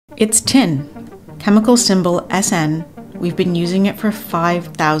It's tin, chemical symbol SN. We've been using it for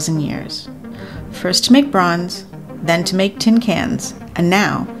 5,000 years. First to make bronze, then to make tin cans, and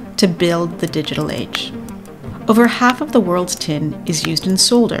now to build the digital age. Over half of the world's tin is used in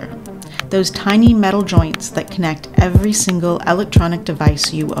solder, those tiny metal joints that connect every single electronic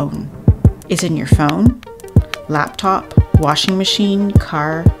device you own. It's in your phone, laptop, washing machine,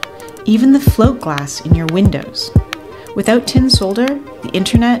 car, even the float glass in your windows. Without tin solder, the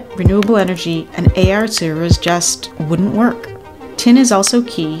internet, renewable energy, and AI servers just wouldn't work. Tin is also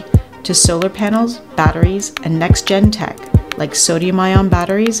key to solar panels, batteries, and next-gen tech like sodium-ion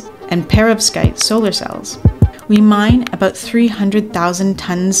batteries and perovskite solar cells. We mine about 300,000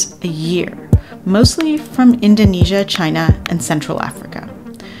 tons a year, mostly from Indonesia, China, and Central Africa,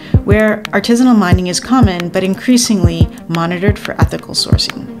 where artisanal mining is common but increasingly monitored for ethical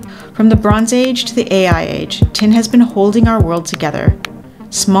sourcing. From the Bronze Age to the AI age, tin has been holding our world together.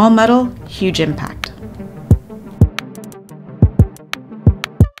 Small metal, huge impact.